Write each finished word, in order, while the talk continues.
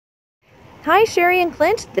Hi Sherry and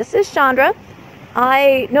Clint, this is Chandra.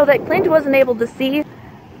 I know that Clint wasn't able to see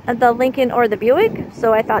the Lincoln or the Buick,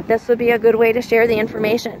 so I thought this would be a good way to share the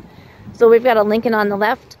information. So we've got a Lincoln on the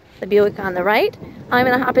left, the Buick on the right. I'm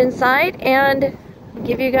going to hop inside and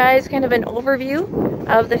give you guys kind of an overview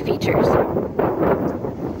of the features.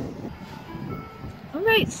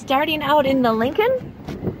 Alright, starting out in the Lincoln,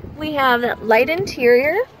 we have that light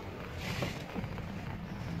interior,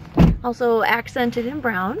 also accented in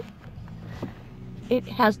brown. It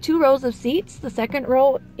has 2 rows of seats. The second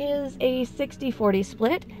row is a 60-40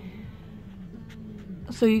 split,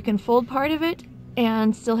 so you can fold part of it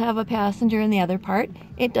and still have a passenger in the other part.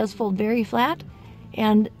 It does fold very flat,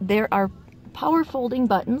 and there are power folding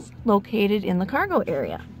buttons located in the cargo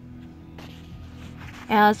area.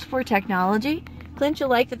 As for technology, Clint, you'll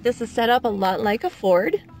like that this is set up a lot like a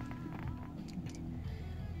Ford.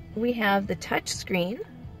 We have the touch screen,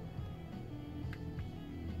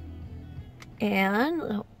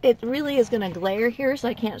 and it really is going to glare here, so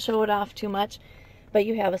I can't show it off too much, but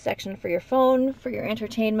you have a section for your phone, for your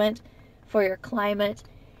entertainment, for your climate.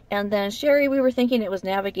 And then Sherry, we were thinking it was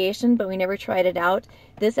navigation, but we never tried it out.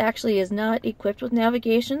 This actually is not equipped with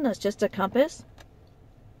navigation. That's just a compass,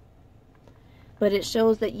 but it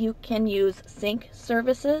shows that you can use sync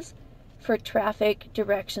services for traffic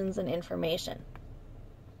directions and information.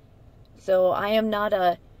 So I am not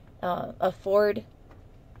a Ford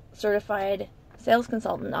certified sales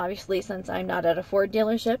consultant, obviously, since I'm not at a Ford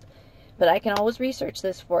dealership, but I can always research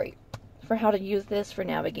this for you, for how to use this for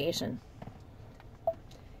navigation.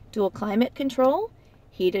 Dual climate control,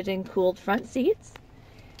 heated and cooled front seats,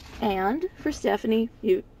 and for Steph,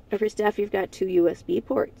 you've got 2 USB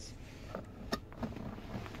ports.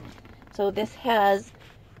 So this has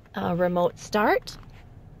a remote start,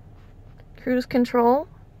 cruise control,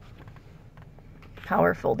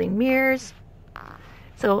 power folding mirrors.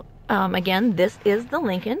 So again, this is the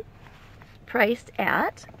Lincoln, priced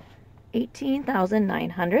at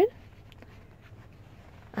 $18,900.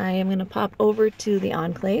 I am going to pop over to the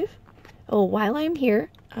Enclave. Oh, while I'm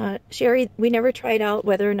here, Sherry, we never tried out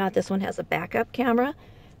whether or not this one has a backup camera.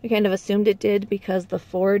 We kind of assumed it did because the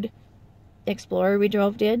Ford Explorer we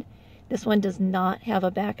drove did. This one does not have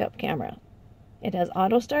a backup camera. It has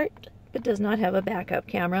auto start, but does not have a backup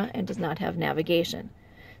camera and does not have navigation.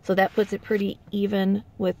 So that puts it pretty even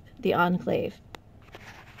with the Enclave.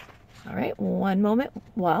 All right, one moment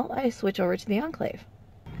while I switch over to the Enclave.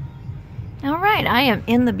 All right, I am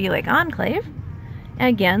in the Buick Enclave.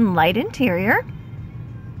 Again, light interior.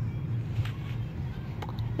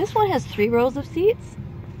 This one has 3 rows of seats.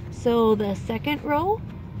 So the second row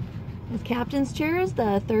is captain's chairs,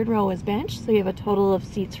 the third row is bench, so you have a total of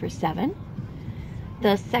seats for 7.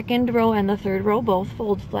 The second row and the third row both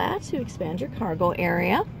fold flat to expand your cargo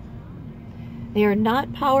area. They are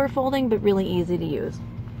not power folding, but really easy to use.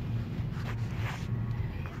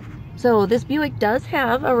 So this Buick does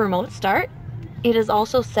have a remote start. It is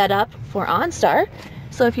also set up for OnStar.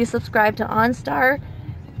 So if you subscribe to OnStar,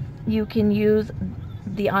 you can use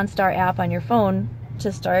the OnStar app on your phone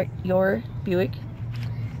to start your Buick.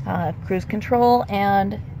 Cruise control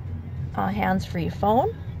and hands-free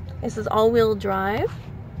phone. This is all-wheel drive.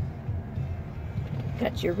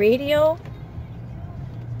 Got your radio.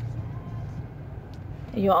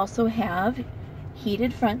 You also have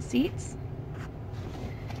heated front seats.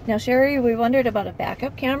 Now Sherry, we wondered about a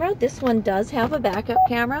backup camera. This one does have a backup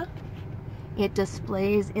camera. It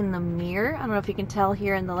displays in the mirror. I don't know if you can tell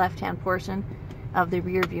here in the left-hand portion of the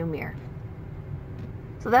rear view mirror.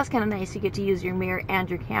 So that's kind of nice. You get to use your mirror and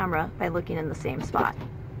your camera by looking in the same spot.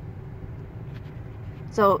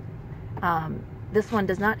 So this one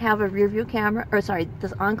does not have a rear view camera, or sorry,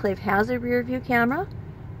 this Enclave has a rear view camera,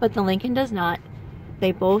 but the Lincoln does not.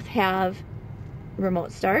 They both have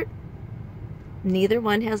remote start. Neither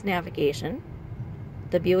one has navigation.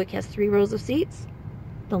 The Buick has 3 rows of seats.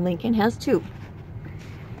 The Lincoln has 2.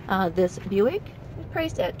 This Buick is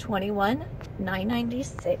priced at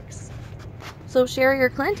 $21,996. So Sherry or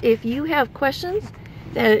Clint, if you have questions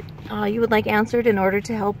that you would like answered in order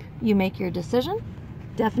to help you make your decision,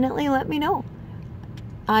 definitely let me know.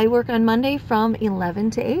 I work on Monday from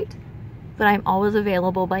 11 to 8, but I'm always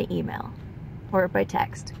available by email or by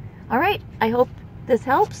text. All right, I hope this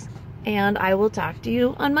helps, and I will talk to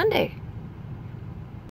you on Monday.